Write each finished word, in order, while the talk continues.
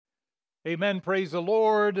Amen. Praise the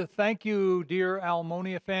Lord. Thank you, dear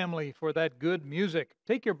Almonia family, for that good music.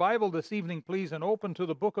 Take your Bible this evening, please, and open to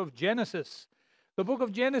the book of Genesis. The book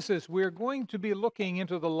of Genesis, we're going to be looking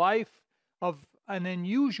into the life of an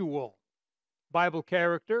unusual Bible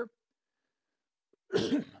character.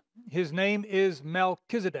 His name is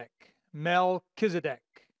Melchizedek.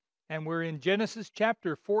 Melchizedek. And we're in Genesis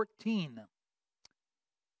chapter 14.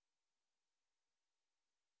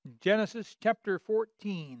 Genesis chapter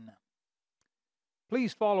 14.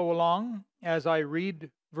 Please follow along as I read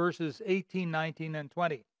verses 18, 19, and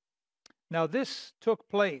 20. Now, this took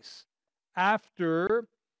place after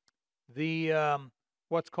the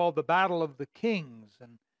what's called the Battle of the Kings,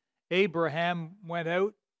 and Abraham went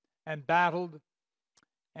out and battled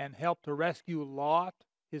and helped to rescue Lot,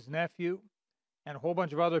 his nephew, and a whole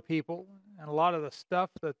bunch of other people, and a lot of the stuff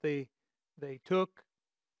that they took.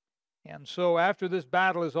 And so, after this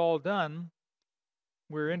battle is all done,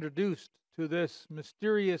 we're introduced to this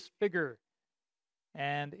mysterious figure,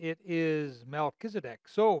 and it is Melchizedek.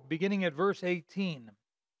 So, beginning at verse 18,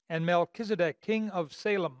 and Melchizedek, king of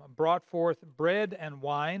Salem, brought forth bread and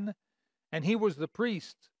wine, and he was the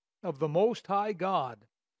priest of the Most High God.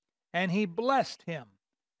 And he blessed him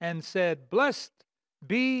and said, Blessed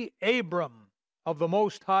be Abram of the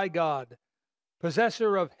Most High God,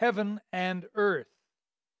 possessor of heaven and earth.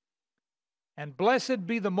 And blessed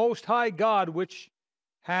be the Most High God, which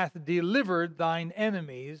hath delivered thine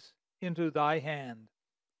enemies into thy hand.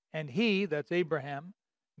 And he, that's Abraham,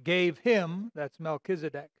 gave him, that's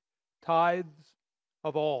Melchizedek, tithes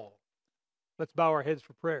of all. Let's bow our heads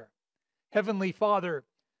for prayer. Heavenly Father,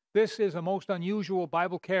 this is a most unusual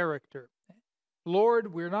Bible character.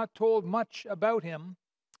 Lord, we're not told much about him,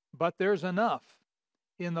 but there's enough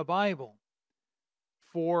in the Bible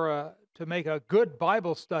to make a good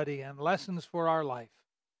Bible study and lessons for our life.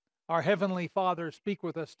 Our Heavenly Father, speak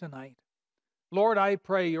with us tonight. Lord, I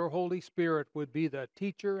pray your Holy Spirit would be the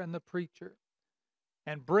teacher and the preacher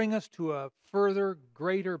and bring us to a further,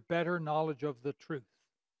 greater, better knowledge of the truth.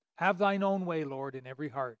 Have thine own way, Lord, in every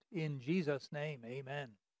heart. In Jesus' name, amen.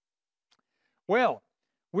 Well,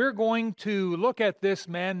 we're going to look at this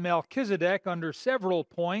man, Melchizedek, under several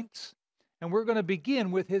points, and we're going to begin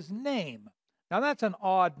with his name. Now, that's an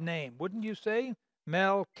odd name, wouldn't you say?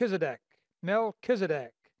 Melchizedek.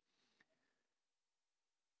 Melchizedek.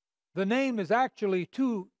 The name is actually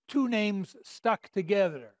two names stuck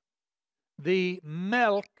together. The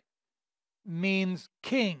Melch means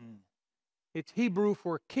king. It's Hebrew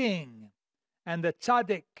for king. And the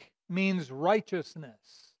Tzaddik means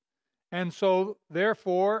righteousness. And so,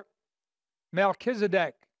 therefore,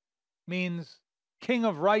 Melchizedek means king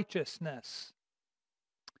of righteousness.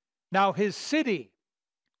 Now, his city,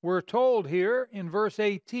 we're told here in verse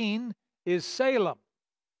 18, is Salem.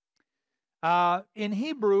 In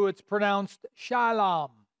Hebrew, it's pronounced Shalom.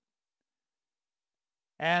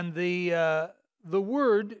 And the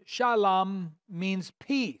word Shalom means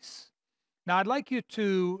peace. Now, I'd like you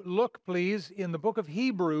to look, please, in the book of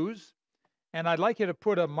Hebrews, and I'd like you to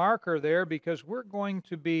put a marker there because we're going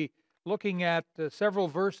to be looking at several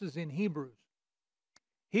verses in Hebrews.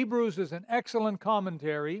 Hebrews is an excellent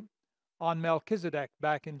commentary on Melchizedek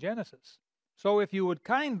back in Genesis. So if you would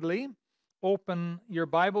kindly open your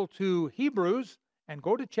Bible to Hebrews and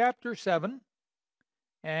go to chapter 7,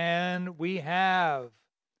 and we have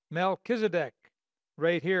Melchizedek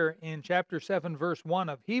right here in chapter 7, verse 1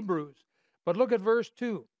 of Hebrews. But look at verse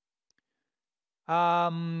 2.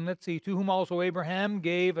 Let's see, to whom also Abraham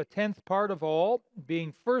gave a tenth part of all,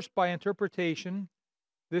 being first by interpretation,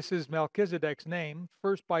 this is Melchizedek's name,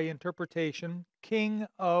 first by interpretation, king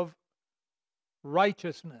of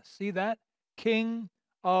righteousness. See that? King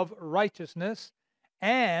of righteousness,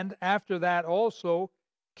 and after that also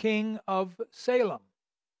king of Salem,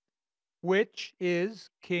 which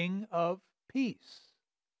is king of peace.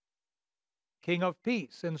 King of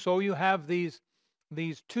peace. And so you have these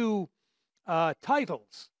two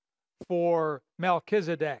titles for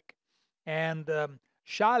Melchizedek. And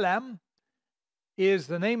Shalem is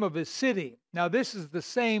the name of his city. Now, this is the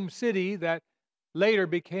same city that later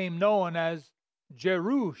became known as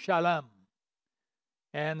Jerusalem.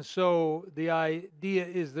 And so the idea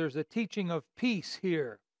is there's a teaching of peace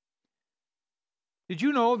here. Did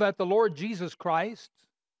you know that the Lord Jesus Christ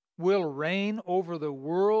will reign over the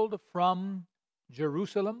world from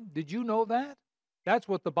Jerusalem? Did you know that? That's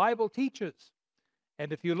what the Bible teaches.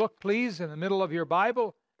 And if you look, please, in the middle of your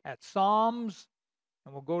Bible at Psalms,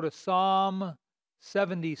 and we'll go to Psalm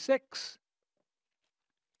 76.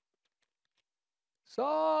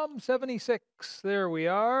 Psalm 76, there we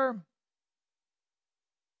are.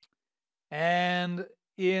 And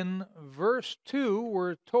in verse 2,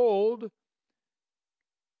 we're told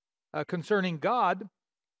concerning God,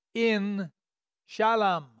 in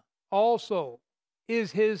Shalom also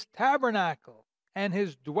is his tabernacle and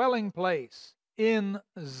his dwelling place in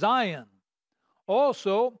Zion.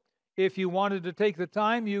 Also, if you wanted to take the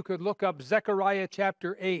time, you could look up Zechariah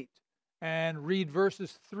chapter 8 and read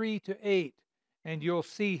verses 3 to 8. And you'll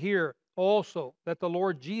see here also that the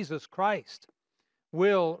Lord Jesus Christ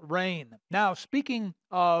will reign. Now, speaking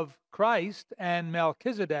of Christ and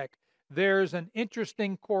Melchizedek, there's an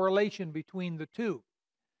interesting correlation between the two.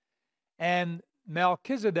 And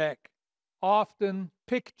Melchizedek often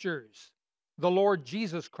pictures the Lord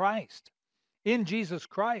Jesus Christ. In Jesus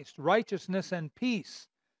Christ, righteousness and peace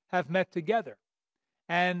have met together.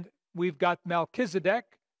 And we've got Melchizedek,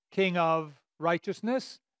 king of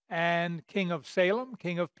righteousness, and king of Salem,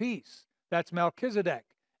 king of peace. That's Melchizedek.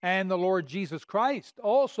 And the Lord Jesus Christ,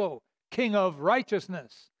 also king of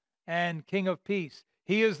righteousness and king of peace.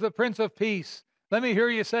 He is the Prince of Peace. Let me hear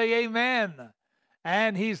you say amen.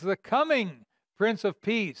 And he's the coming Prince of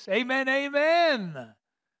Peace. Amen, amen.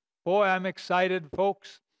 Boy, I'm excited,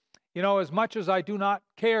 folks. You know, as much as I do not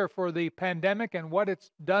care for the pandemic and what it's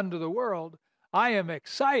done to the world, I am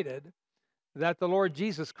excited that the Lord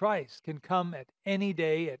Jesus Christ can come at any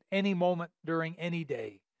day, at any moment during any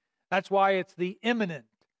day. That's why it's the imminent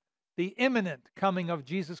coming of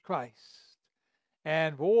Jesus Christ.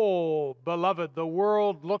 And, oh, beloved, the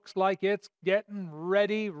world looks like it's getting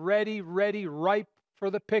ready, ripe for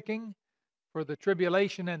the picking, for the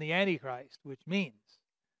tribulation and the Antichrist, which means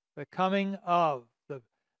the coming of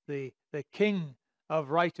the King of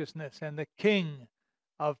righteousness and the King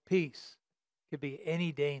of peace. Could be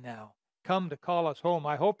any day now. Come to call us home.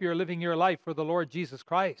 I hope you're living your life for the Lord Jesus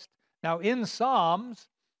Christ. Now, in Psalms,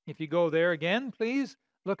 if you go there again, please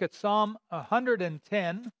look at Psalm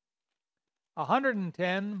 110.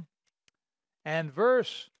 110 and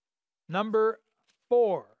verse number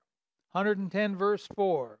 4. 110 verse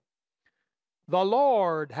 4. The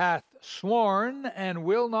Lord hath sworn and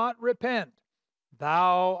will not repent.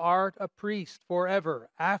 Thou art a priest forever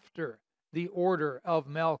after the order of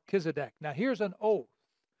Melchizedek. Now here's an oath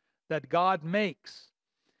that God makes,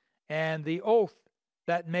 and the oath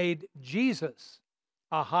that made Jesus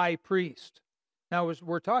a high priest. Now, as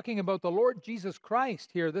we're talking about the Lord Jesus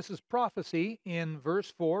Christ here, this is prophecy in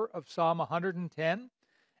verse 4 of Psalm 110,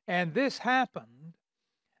 and this happened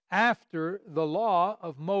after the law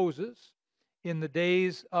of Moses in the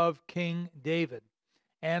days of King David.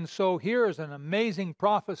 And so here is an amazing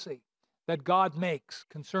prophecy that God makes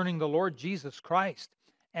concerning the Lord Jesus Christ.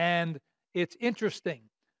 And it's interesting,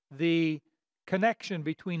 the connection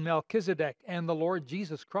between Melchizedek and the Lord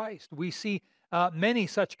Jesus Christ. We see many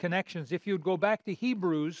such connections. If you'd go back to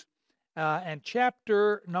Hebrews and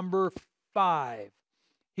chapter number 5.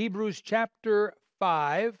 Hebrews chapter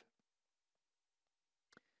 5,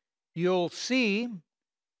 you'll see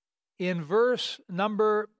in verse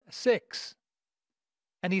number 6,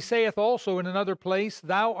 and he saith also in another place,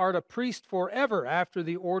 Thou art a priest forever after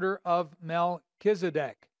the order of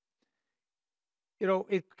Melchizedek. You know,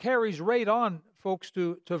 it carries right on, folks,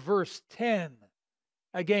 to verse 10.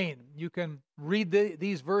 Again, you can read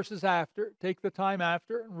these verses after, take the time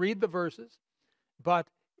after, and read the verses. But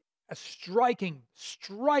a striking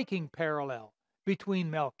parallel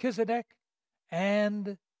between Melchizedek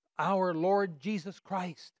and our Lord Jesus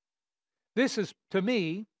Christ. This is, to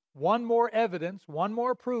me, one more evidence, one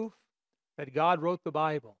more proof that God wrote the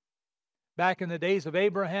Bible. Back in the days of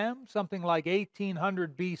Abraham, something like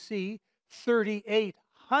 1800 BC,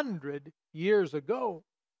 3,800 years ago,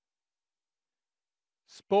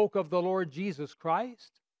 spoke of the Lord Jesus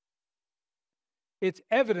Christ. It's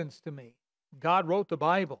evidence to me God wrote the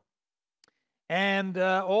Bible. And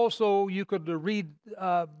also you could read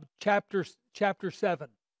chapter 7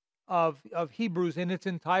 of Hebrews in its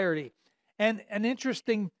entirety. And an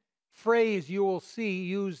interesting phrase you will see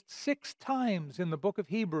used 6 times in the book of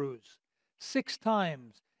Hebrews. 6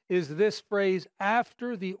 times is this phrase,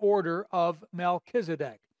 after the order of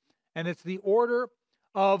Melchizedek. And it's the order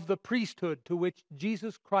of the priesthood to which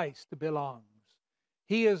Jesus Christ belongs.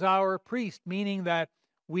 He is our priest, meaning that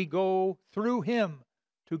we go through him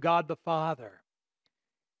to God the Father.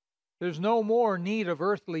 There's no more need of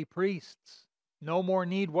earthly priests, no more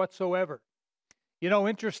need whatsoever. You know,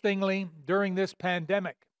 interestingly, during this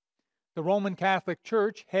pandemic, the Roman Catholic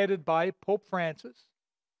Church, headed by Pope Francis,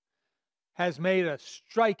 has made a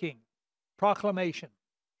striking proclamation.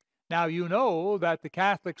 Now, you know that the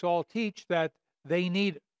Catholics all teach that they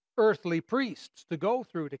need earthly priests to go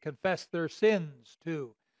through to confess their sins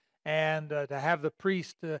to, and to have the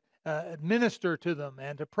priest administer to them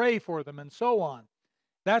and to pray for them and so on.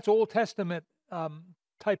 That's Old Testament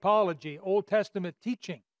typology, Old Testament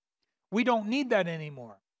teaching. We don't need that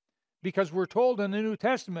anymore because we're told in the New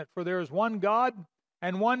Testament, for there is one God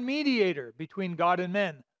and one mediator between God and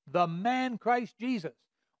men, the man Christ Jesus.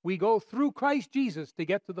 We go through Christ Jesus to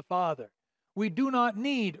get to the Father. We do not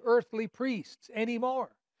need earthly priests anymore.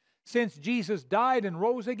 Since Jesus died and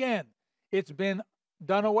rose again, it's been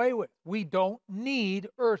done away with. We don't need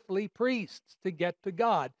earthly priests to get to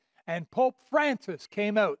God. And Pope Francis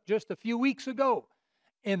came out just a few weeks ago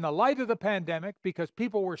in the light of the pandemic because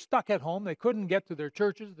people were stuck at home. They couldn't get to their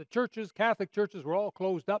churches. The churches, Catholic churches, were all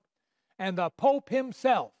closed up. And the Pope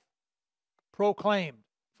himself proclaimed,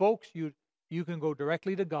 folks, you can go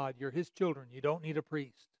directly to God. You're his children. You don't need a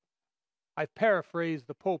priest. I've paraphrased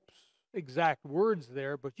the Pope's exact words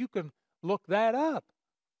there, but you can look that up.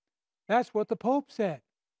 That's what the Pope said.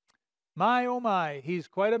 My, oh my, he's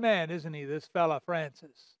quite a man, isn't he, this fella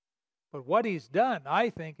Francis? But what he's done, I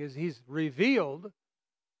think, is he's revealed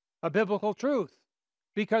a biblical truth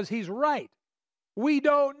because he's right. We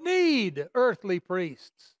don't need earthly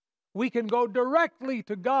priests. We can go directly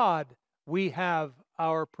to God. We have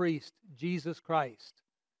our priest, Jesus Christ.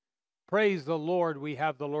 Praise the Lord, we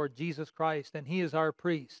have the Lord Jesus Christ, and he is our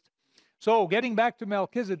priest. So, getting back to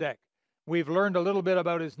Melchizedek, we've learned a little bit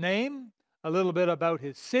about his name, a little bit about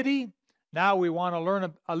his city. Now we want to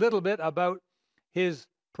learn a little bit about his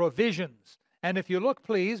provisions. And if you look,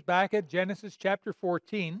 please, back at Genesis chapter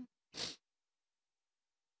 14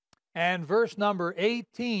 and verse number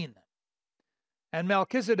 18. And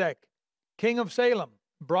Melchizedek, king of Salem,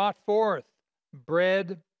 brought forth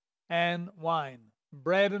bread and wine.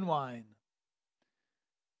 Bread and wine.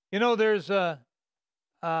 You know, there's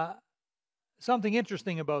something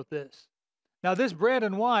interesting about this. Now, this bread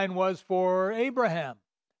and wine was for Abraham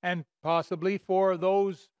and possibly for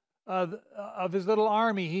those of his little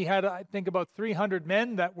army. He had, I think, about 300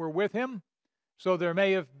 men that were with him. So there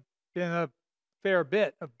may have been a fair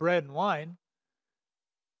bit of bread and wine.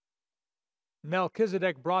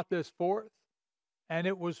 Melchizedek brought this forth, and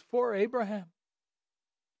it was for Abraham.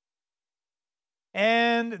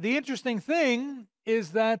 And the interesting thing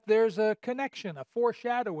is that there's a connection, a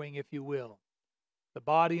foreshadowing, if you will, the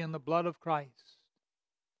body and the blood of Christ.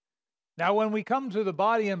 Now, when we come to the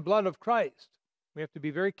body and blood of Christ, we have to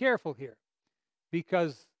be very careful here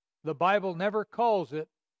because the Bible never calls it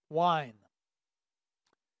wine.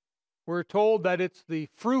 We're told that it's the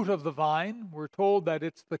fruit of the vine. We're told that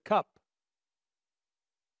it's the cup.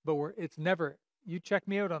 But it's never, you check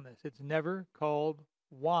me out on this, it's never called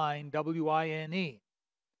wine, W-I-N-E.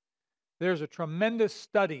 There's a tremendous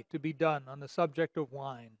study to be done on the subject of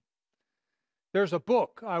wine. There's a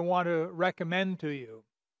book I want to recommend to you,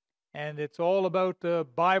 and it's all about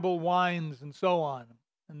Bible wines and so on.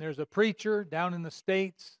 And there's a preacher down in the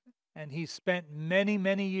States, and he's spent many,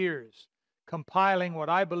 many years compiling what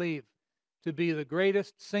I believe to be the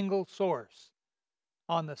greatest single source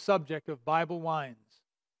on the subject of Bible wines.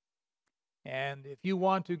 And if you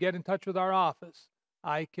want to get in touch with our office,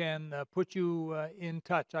 I can put you in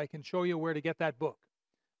touch. I can show you where to get that book.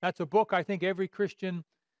 That's a book I think every Christian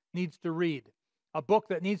needs to read. A book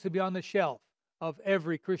that needs to be on the shelf of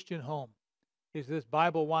every Christian home is this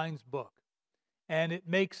Bible Wines book. And it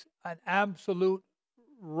makes an absolute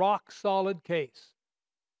rock-solid case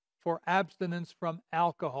for abstinence from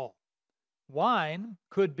alcohol. Wine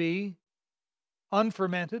could be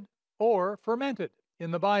unfermented or fermented in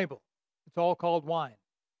the Bible. It's all called wine.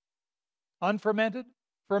 Unfermented,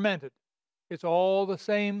 fermented. It's all the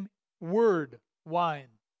same word, wine.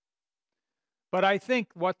 But I think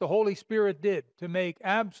what the Holy Spirit did to make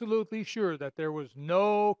absolutely sure that there was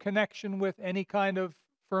no connection with any kind of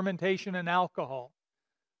fermentation and alcohol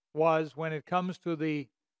was when it comes to the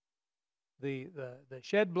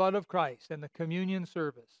shed blood of Christ and the communion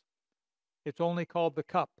service. It's only called the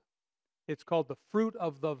cup. It's called the fruit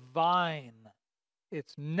of the vine.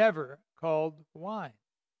 It's never called wine.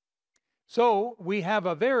 So we have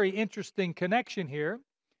a very interesting connection here,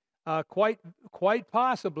 quite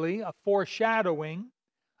possibly a foreshadowing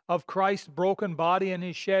of Christ's broken body and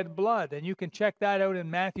his shed blood. And you can check that out in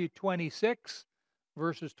Matthew 26,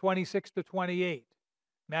 verses 26 to 28.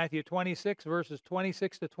 Matthew 26, verses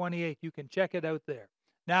 26 to 28. You can check it out there.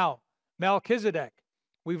 Now, Melchizedek,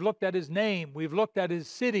 we've looked at his name. We've looked at his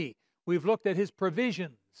city. We've looked at his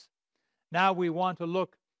provisions. Now we want to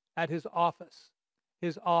look at his office.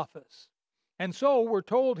 His office. And so we're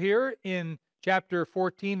told here in chapter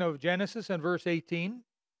 14 of Genesis and verse 18,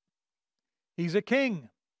 he's a king.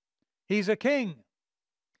 He's a king.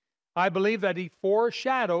 I believe that he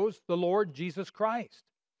foreshadows the Lord Jesus Christ.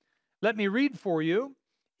 Let me read for you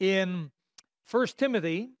in 1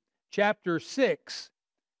 Timothy chapter 6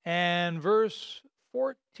 and verse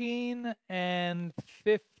 14 and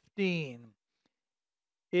 15.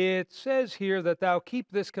 It says here that thou keep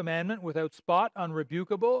this commandment without spot,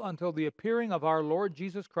 unrebukable, until the appearing of our Lord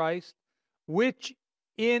Jesus Christ, which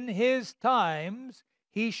in his times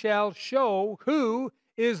he shall show who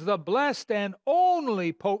is the blessed and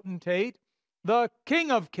only potentate, the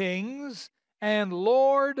King of kings and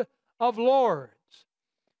Lord of lords.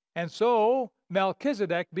 And so,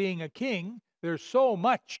 Melchizedek being a king, there's so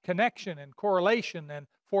much connection and correlation and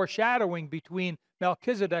foreshadowing between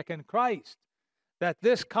Melchizedek and Christ, that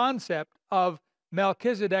this concept of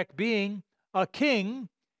Melchizedek being a king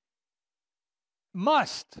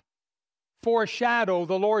must foreshadow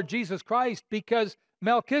the Lord Jesus Christ, because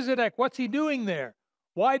Melchizedek, what's he doing there?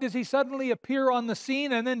 Why does he suddenly appear on the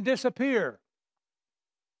scene and then disappear?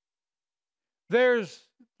 There's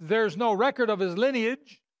no record of his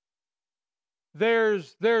lineage.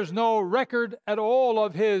 There's no record at all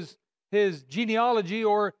of his genealogy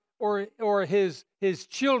or his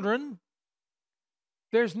children.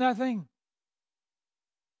 There's nothing.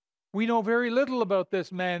 We know very little about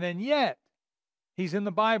this man, and yet he's in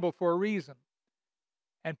the Bible for a reason.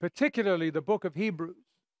 And particularly the book of Hebrews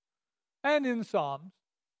and in Psalms,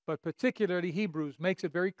 but particularly Hebrews, makes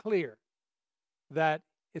it very clear that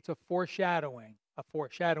it's a foreshadowing.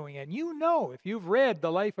 And you know, if you've read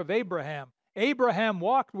the life of Abraham, Abraham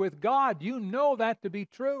walked with God. You know that to be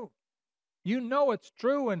true. You know it's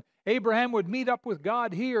true, and Abraham would meet up with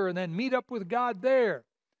God here and then meet up with God there.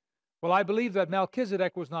 Well, I believe that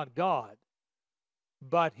Melchizedek was not God,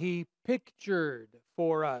 but he pictured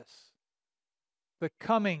for us the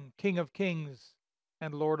coming King of Kings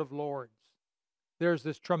and Lord of Lords. There's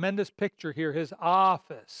this tremendous picture here, his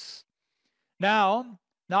office. Now,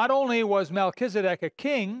 not only was Melchizedek a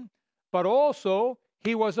king, but also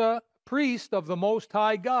he was a priest of the Most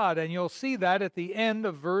High God. And you'll see that at the end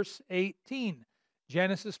of verse 18.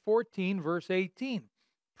 Genesis 14, verse 18.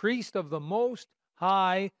 Priest of the Most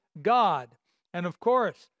High God. And of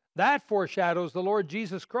course, that foreshadows the Lord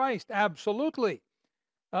Jesus Christ, absolutely.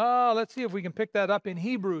 Let's see if we can pick that up in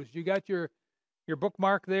Hebrews. You got your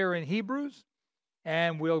bookmark there in Hebrews?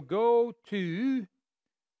 And we'll go to,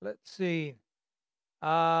 let's see,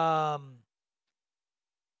 my,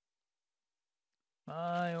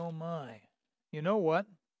 oh my. You know what?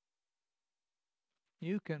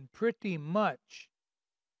 You can pretty much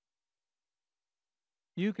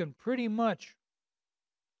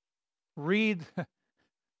read.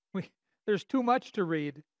 There's too much to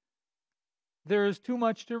read. There is too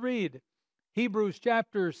much to read. Hebrews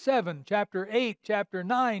chapter 7, chapter 8, chapter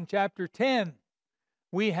 9, chapter 10.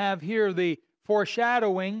 We have here the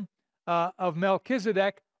foreshadowing of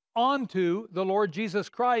Melchizedek onto the Lord Jesus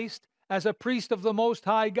Christ as a priest of the Most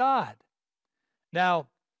High God. Now,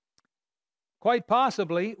 quite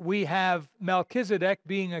possibly, we have Melchizedek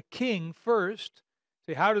being a king first.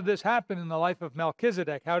 See, how did this happen in the life of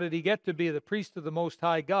Melchizedek? How did he get to be the priest of the Most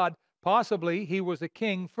High God? Possibly he was a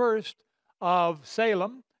king first of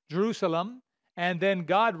Salem, Jerusalem, and then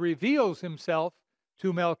God reveals himself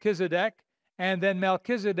to Melchizedek, and then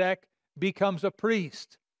Melchizedek becomes a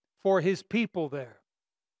priest for his people there.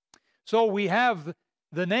 So we have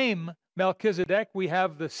the name Melchizedek, we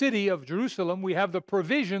have the city of Jerusalem, we have the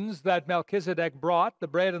provisions that Melchizedek brought, the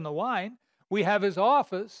bread and the wine, we have his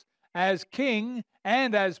office as king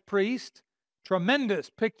and as priest, tremendous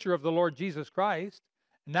picture of the Lord Jesus Christ.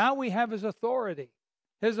 Now we have his authority.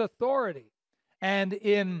 And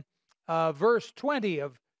in verse 20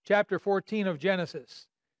 of chapter 14 of Genesis,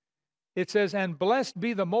 it says, "And blessed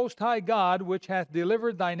be the Most High God, which hath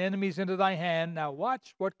delivered thine enemies into thy hand." Now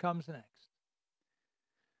watch what comes next.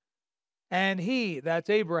 "And he," that's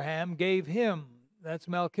Abraham, "gave him," that's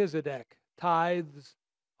Melchizedek, "tithes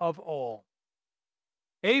of all."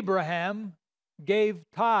 Abraham gave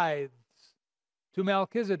tithes to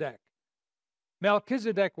Melchizedek.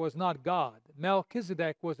 Melchizedek was not God.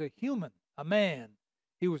 Melchizedek was a human, a man.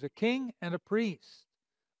 He was a king and a priest.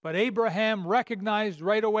 But Abraham recognized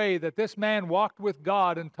right away that this man walked with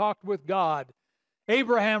God and talked with God.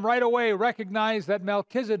 Abraham right away recognized that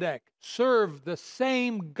Melchizedek served the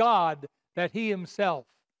same God that he himself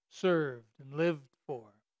served and lived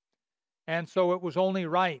for. And so it was only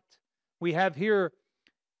right. We have here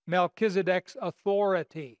Melchizedek's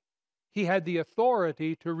authority. He had the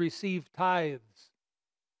authority to receive tithes.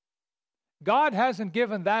 God hasn't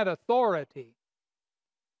given that authority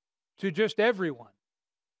to just everyone.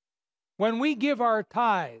 When we give our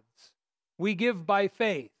tithes, we give by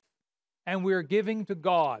faith, and we're giving to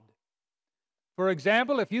God. For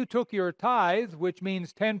example, if you took your tithe, which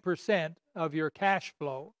means 10% of your cash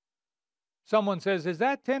flow, Someone says, is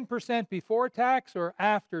that 10% before tax or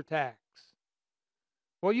after tax?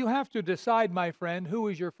 Well, you have to decide, my friend, who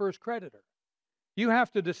is your first creditor. You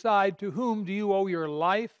have to decide to whom do you owe your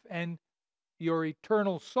life and your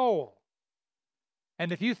eternal soul.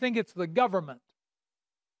 And if you think it's the government,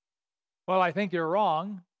 well, I think you're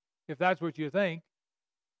wrong if that's what you think.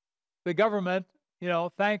 The government,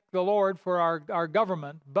 thank the Lord for our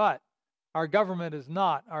government, but our government is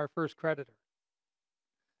not our first creditor.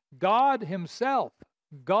 God himself,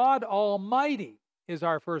 God Almighty, is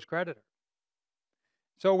our first creditor.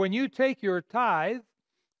 So when you take your tithe,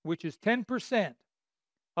 which is 10%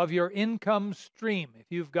 of your income stream, if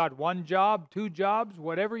you've got one job, two jobs,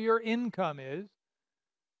 whatever your income is,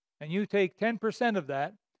 and you take 10% of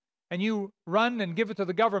that, and you run and give it to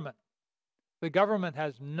the government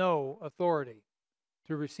has no authority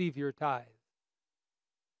to receive your tithe.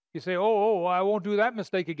 You say, oh, I won't do that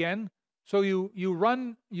mistake again. So you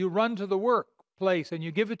run to the workplace and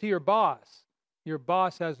you give it to your boss. Your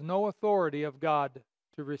boss has no authority of God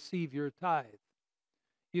to receive your tithe.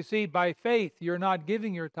 You see, by faith, you're not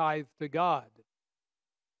giving your tithe to God.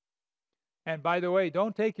 And by the way,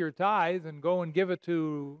 don't take your tithe and go and give it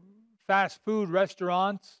to fast food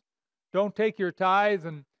restaurants. Don't take your tithe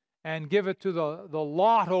and give it to the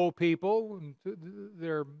lotto people,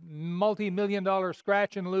 their multi-million-dollar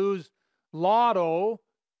scratch and lose lotto.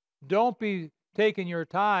 Don't be taking your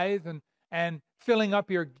tithe and filling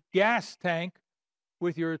up your gas tank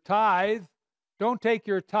with your tithe. Don't take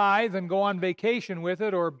your tithe and go on vacation with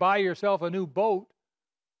it or buy yourself a new boat.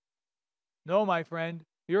 No, my friend,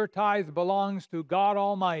 your tithe belongs to God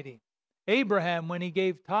Almighty. Abraham, when he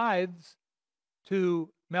gave tithes to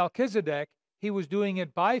Melchizedek, he was doing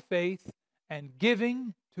it by faith and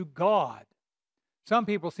giving to God. Some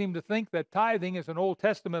people seem to think that tithing is an Old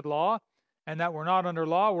Testament law and that we're not under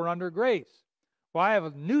law, we're under grace. Well, I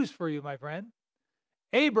have news for you, my friend.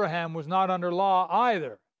 Abraham was not under law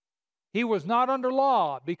either. He was not under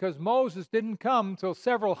law because Moses didn't come till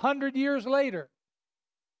several hundred years later.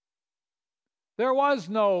 There was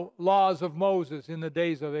no laws of Moses in the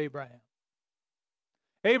days of Abraham.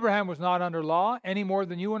 Abraham was not under law any more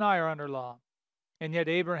than you and I are under law. And yet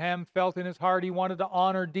Abraham felt in his heart he wanted to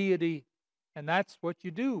honor deity. And that's what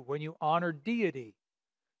you do when you honor deity.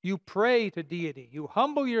 You pray to deity. You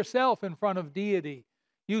humble yourself in front of deity.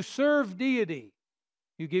 You serve deity.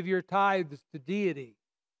 You give your tithes to deity.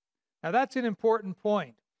 Now that's an important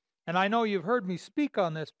point. And I know you've heard me speak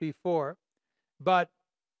on this before, but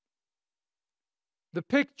the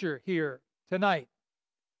picture here tonight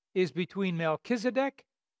is between Melchizedek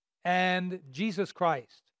and Jesus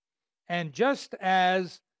Christ. And just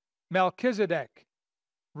as Melchizedek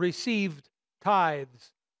received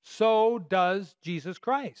tithes, so does Jesus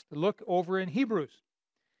Christ. Look over in Hebrews.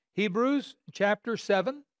 Hebrews chapter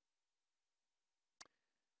 7.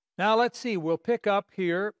 Now let's see, we'll pick up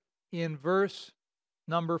here in verse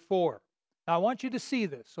number 4. Now I want you to see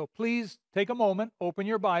this, so please take a moment, open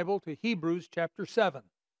your Bible to Hebrews chapter 7.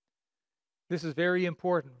 This is very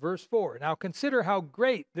important. Verse 4. Now consider how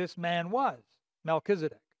great this man was,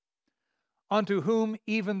 Melchizedek, unto whom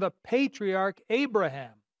even the patriarch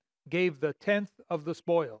Abraham gave the tenth of the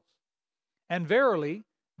spoils. And verily,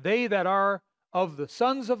 they that are of the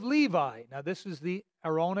sons of Levi, now this is the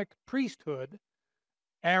Aaronic priesthood.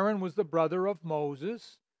 Aaron was the brother of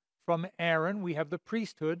Moses. From Aaron, we have the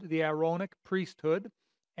priesthood, the Aaronic priesthood,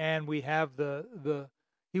 and we have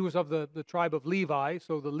he was of the tribe of Levi,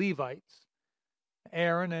 so the Levites.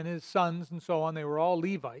 Aaron and his sons and so on, they were all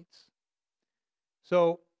Levites.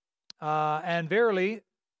 So, and verily,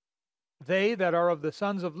 they that are of the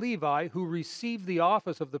sons of Levi, who receive the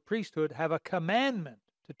office of the priesthood, have a commandment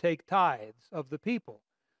to take tithes of the people,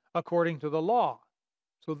 according to the law.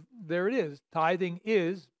 So there it is. Tithing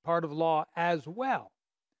is part of law as well.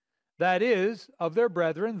 That is, of their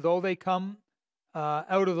brethren, though they come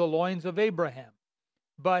out of the loins of Abraham.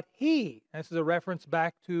 But he, this is a reference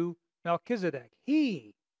back to Melchizedek,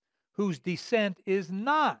 he whose descent is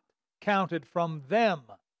not counted from them,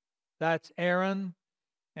 that's Aaron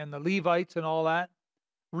and the Levites and all that,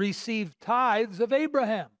 received tithes of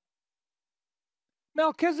Abraham.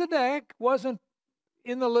 Melchizedek wasn't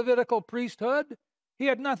in the Levitical priesthood. He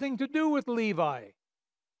had nothing to do with Levi.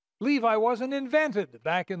 Levi wasn't invented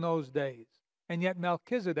back in those days. And yet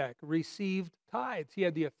Melchizedek received tithes. He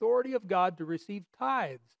had the authority of God to receive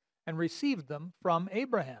tithes and received them from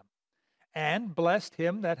Abraham and blessed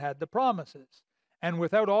him that had the promises. And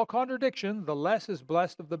without all contradiction, the less is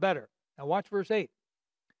blessed of the better. Now watch verse 8.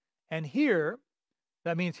 And here,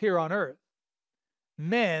 that means here on earth,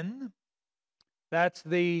 men, that's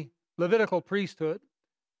the Levitical priesthood,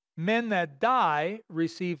 men that die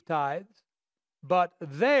receive tithes, But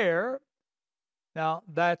there, now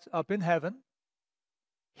that's up in heaven,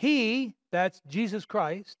 he, that's Jesus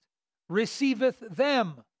Christ, receiveth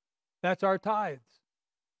them. That's our tithes.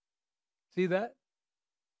 See that?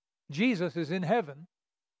 Jesus is in heaven,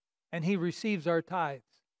 and he receives our tithes.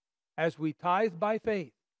 As we tithe by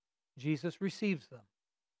faith, Jesus receives them,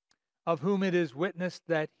 of whom it is witnessed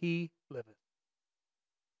that he liveth.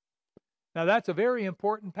 Now that's a very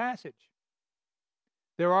important passage.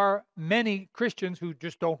 There are many Christians who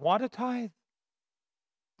just don't want to tithe.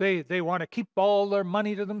 They want to keep all their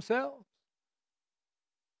money to themselves.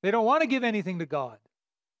 They don't want to give anything to God.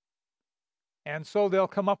 And so they'll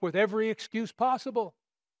come up with every excuse possible.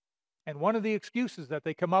 And one of the excuses that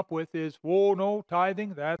they come up with is, "Whoa, no,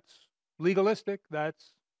 tithing, that's legalistic,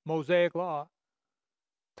 that's Mosaic law."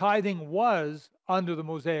 Tithing was under the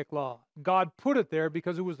Mosaic law. God put it there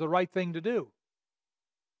because it was the right thing to do.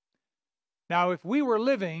 Now, if we were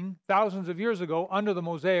living thousands of years ago under the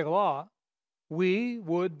Mosaic law, we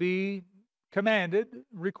would be commanded,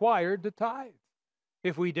 required to tithe.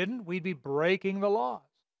 If we didn't, we'd be breaking the laws.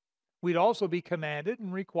 We'd also be commanded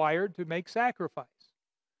and required to make sacrifice.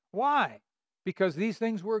 Why? Because these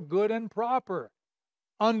things were good and proper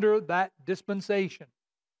under that dispensation.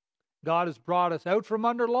 God has brought us out from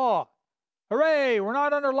under law. Hooray, we're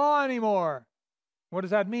not under law anymore. What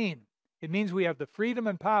does that mean? It means we have the freedom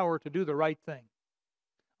and power to do the right thing.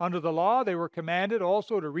 Under the law, they were commanded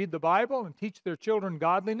also to read the Bible and teach their children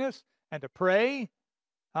godliness and to pray,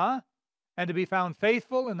 and to be found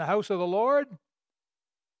faithful in the house of the Lord.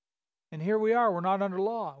 And here we are. We're not under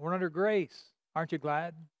law. We're under grace. Aren't you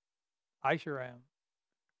glad? I sure am.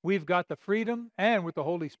 We've got the freedom, and with the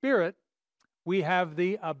Holy Spirit, we have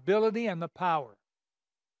the ability and the power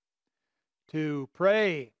to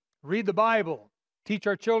pray, read the Bible, teach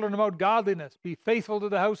our children about godliness, be faithful to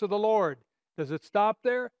the house of the Lord. Does it stop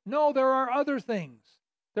there? No, there are other things.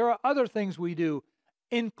 There are other things we do,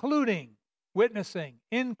 including witnessing,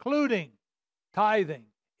 including tithing,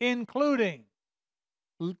 including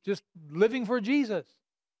just living for Jesus.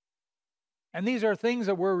 And these are things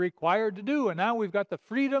that we're required to do, and now we've got the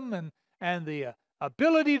freedom and the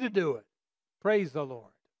ability to do it. Praise the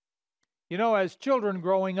Lord. You know, as children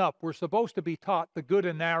growing up, we're supposed to be taught the good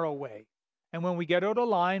and narrow way. And when we get out of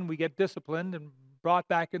line, we get disciplined and brought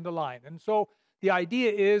back into line. And so the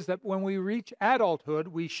idea is that when we reach adulthood,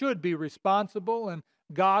 we should be responsible and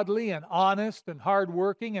godly and honest and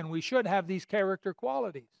hardworking, and we should have these character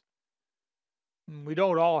qualities. And we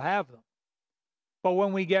don't all have them. But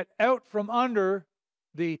when we get out from under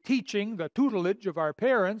the teaching, the tutelage of our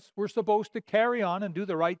parents, we're supposed to carry on and do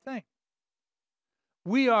the right thing.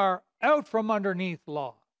 We are out from underneath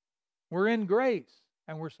law. We're in grace,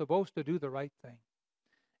 and we're supposed to do the right thing.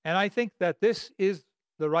 And I think that this is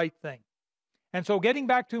the right thing. And so getting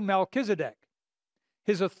back to Melchizedek,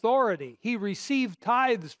 his authority, he received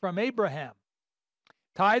tithes from Abraham.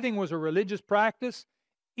 Tithing was a religious practice.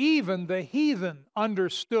 Even the heathen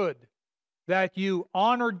understood that you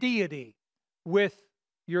honor deity with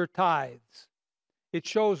your tithes. It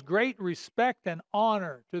shows great respect and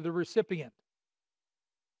honor to the recipient.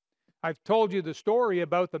 I've told you the story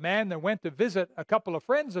about the man that went to visit a couple of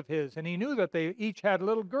friends of his, and he knew that they each had a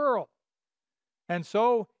little girl. And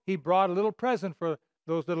so he brought a little present for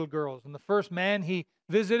those little girls. And the first man he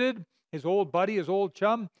visited, his old buddy, his old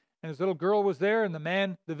chum, and his little girl was there, and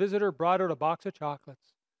the visitor brought out a box of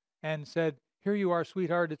chocolates and said, "Here you are,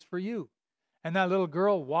 sweetheart, it's for you." And that little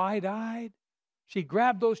girl, wide-eyed, she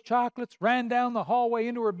grabbed those chocolates, ran down the hallway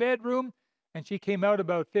into her bedroom, and she came out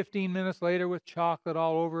about 15 minutes later with chocolate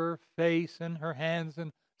all over her face and her hands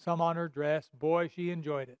and some on her dress. Boy, she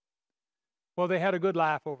enjoyed it. Well, they had a good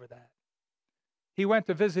laugh over that. He went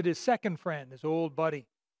to visit his second friend, his old buddy,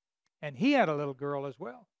 and he had a little girl as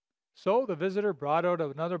well. So the visitor brought out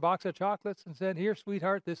another box of chocolates and said, "Here,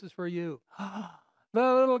 sweetheart, this is for you."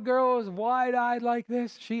 The little girl was wide-eyed like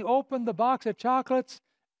this. She opened the box of chocolates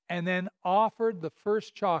and then offered the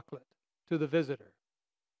first chocolate to the visitor.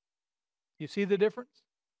 You see the difference?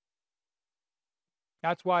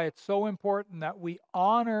 That's why it's so important that we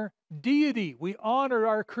honor deity. We honor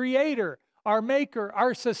our Creator, our Maker,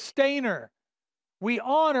 our Sustainer. We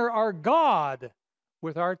honor our God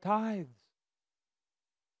with our tithes.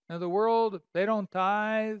 Now, the world, they don't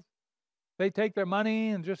tithe. They take their money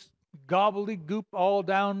and just gobbledygook all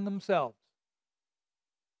down themselves.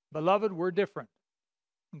 Beloved, we're different.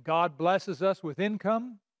 God blesses us with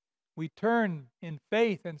income. We turn in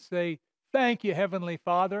faith and say, "Thank you, Heavenly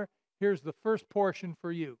Father. Here's the first portion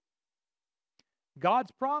for you."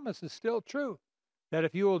 God's promise is still true, that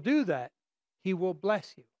if you will do that, He will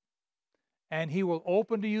bless you. And He will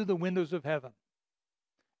open to you the windows of heaven.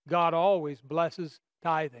 God always blesses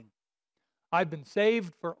tithing. I've been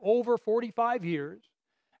saved for over 45 years,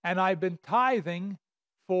 and I've been tithing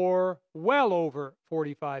for well over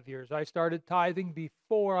 45 years. I started tithing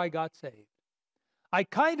before I got saved. I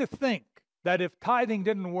kind of think that if tithing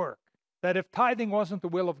didn't work, that if tithing wasn't the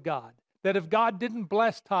will of God, that if God didn't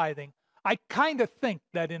bless tithing, I kind of think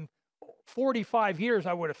that in 45 years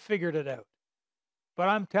I would have figured it out. But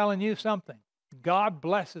I'm telling you something. God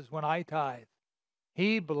blesses when I tithe.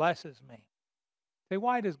 He blesses me. Say,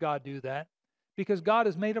 why does God do that? Because God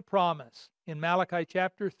has made a promise. In Malachi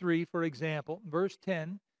chapter 3, for example, verse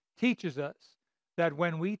 10 teaches us that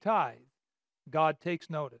when we tithe, God takes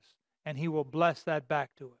notice and He will bless that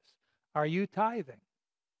back to us. Are you tithing?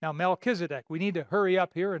 Now, Melchizedek, we need to hurry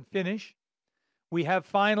up here and finish. We have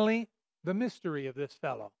finally the mystery of this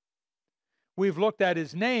fellow. We've looked at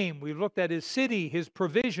his name, we've looked at his city, his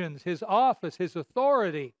provisions, his office, his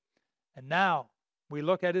authority, and now we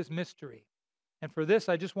look at his mystery. And for this,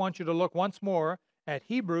 I just want you to look once more at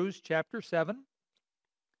Hebrews chapter 7.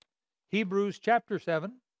 Hebrews chapter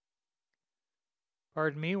 7.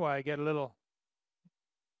 Pardon me while I get a little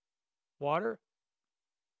water.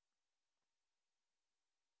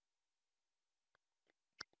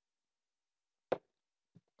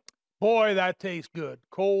 Boy, that tastes good.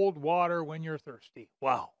 Cold water when you're thirsty.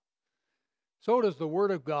 Wow. So does the Word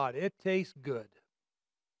of God. It tastes good.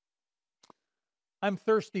 I'm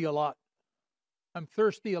thirsty a lot. I'm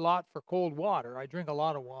thirsty a lot for cold water. I drink a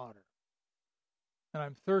lot of water. And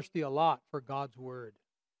I'm thirsty a lot for God's Word.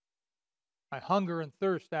 I hunger and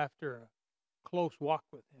thirst after a close walk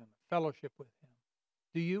with Him, fellowship with Him.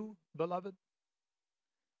 Do you, beloved?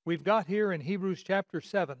 We've got here in Hebrews chapter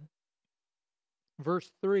 7,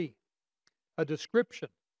 verse 3, a description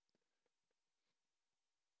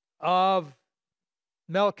of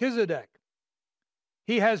Melchizedek.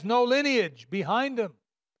 He has no lineage behind him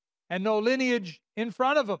and no lineage in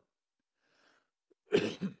front of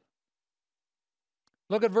him.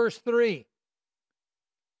 Look at verse 3.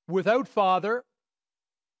 Without father,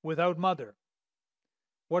 without mother.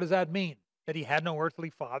 What does that mean? That he had no earthly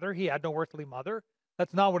father, he had no earthly mother?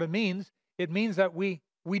 That's not what it means. It means that we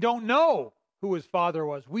don't know who his father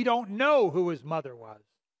was. We don't know who his mother was.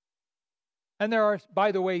 And there are,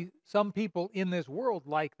 by the way, some people in this world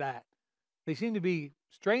like that. They seem to be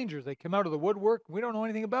strangers. They come out of the woodwork. We don't know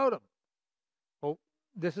anything about them. Well,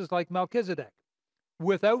 this is like Melchizedek.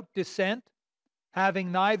 Without descent,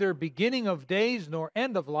 having neither beginning of days nor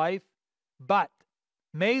end of life, but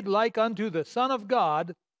made like unto the Son of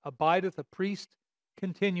God, abideth a priest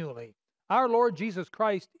continually. Our Lord Jesus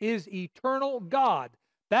Christ is eternal God.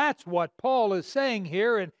 That's what Paul is saying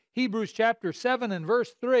here in Hebrews chapter 7 and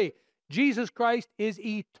verse 3. Jesus Christ is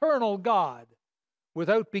eternal God,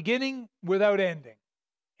 without beginning, without ending.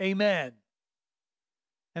 Amen.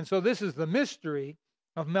 And so this is the mystery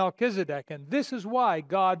of Melchizedek, and this is why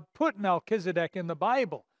God put Melchizedek in the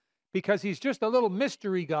Bible, because he's just a little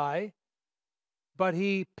mystery guy, but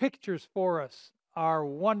he pictures for us our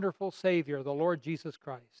wonderful Savior, the Lord Jesus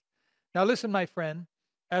Christ. Now listen, my friend,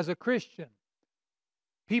 as a Christian,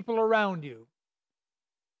 people around you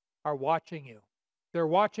are watching you. They're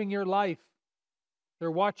watching your life.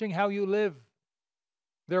 They're watching how you live.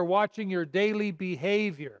 They're watching your daily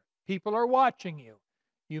behavior. People are watching you.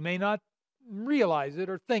 You may not realize it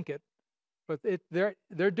or think it, but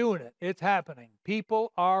they're doing it. It's happening.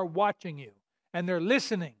 People are watching you, and they're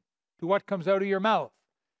listening to what comes out of your mouth,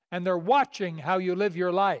 and they're watching how you live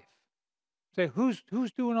your life. Say, who's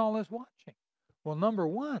doing all this watching? Well, number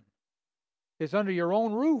one, it's under your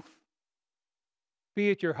own roof. Be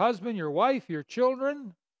it your husband, your wife, your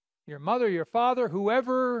children, your mother, your father,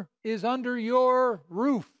 whoever is under your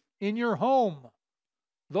roof in your home.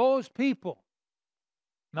 Those people,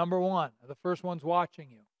 number one, are the first ones watching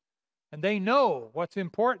you. And they know what's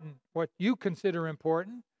important, what you consider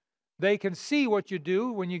important. They can see what you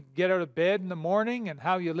do when you get out of bed in the morning and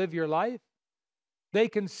how you live your life. They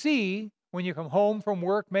can see when you come home from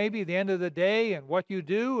work, maybe at the end of the day, and what you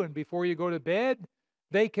do, and before you go to bed.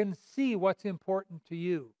 They can see what's important to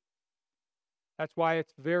you. That's why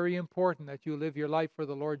it's very important that you live your life for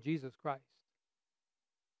the Lord Jesus Christ.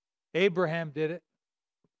 Abraham did it.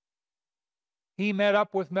 He met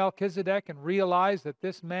up with Melchizedek and realized that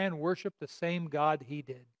this man worshiped the same God he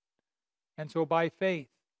did. And so by faith,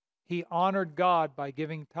 he honored God by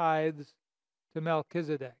giving tithes to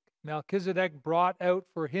Melchizedek. Melchizedek brought out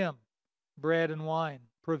for him bread and wine,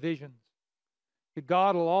 provisions.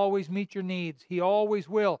 God will always meet your needs. He always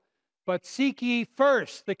will. But seek ye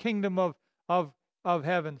first the kingdom of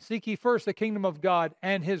heaven. Seek ye first the kingdom of God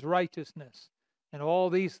and His righteousness. And all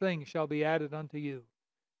these things shall be added unto you.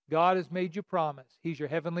 God has made you promise. He's your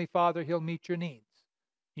heavenly Father. He'll meet your needs.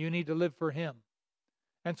 You need to live for Him.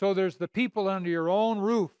 And so there's the people under your own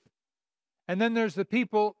roof. And then there's the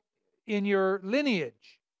people in your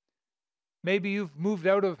lineage. Maybe you've moved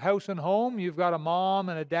out of house and home. You've got a mom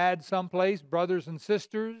and a dad someplace, brothers and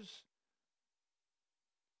sisters.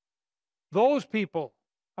 Those people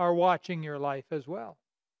are watching your life as well.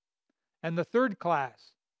 And the third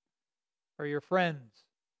class are your friends.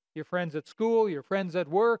 Your friends at school, your friends at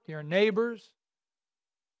work, your neighbors.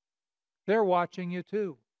 They're watching you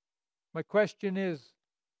too. My question is,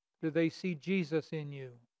 do they see Jesus in you?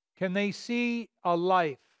 Can they see a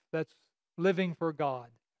life that's living for God?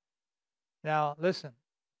 Now, listen.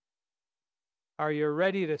 Are you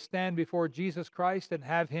ready to stand before Jesus Christ and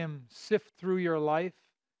have Him sift through your life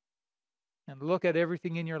and look at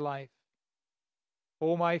everything in your life?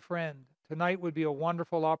 Oh, my friend, tonight would be a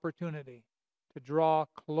wonderful opportunity to draw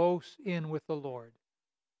close in with the Lord.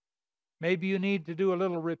 Maybe you need to do a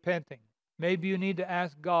little repenting. Maybe you need to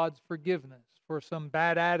ask God's forgiveness for some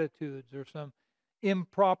bad attitudes or some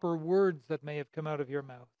improper words that may have come out of your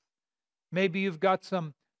mouth. Maybe you've got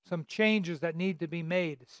some changes that need to be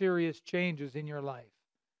made, serious changes in your life.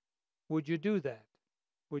 Would you do that?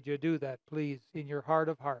 Would you do that, please, in your heart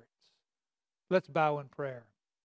of hearts? Let's bow in prayer.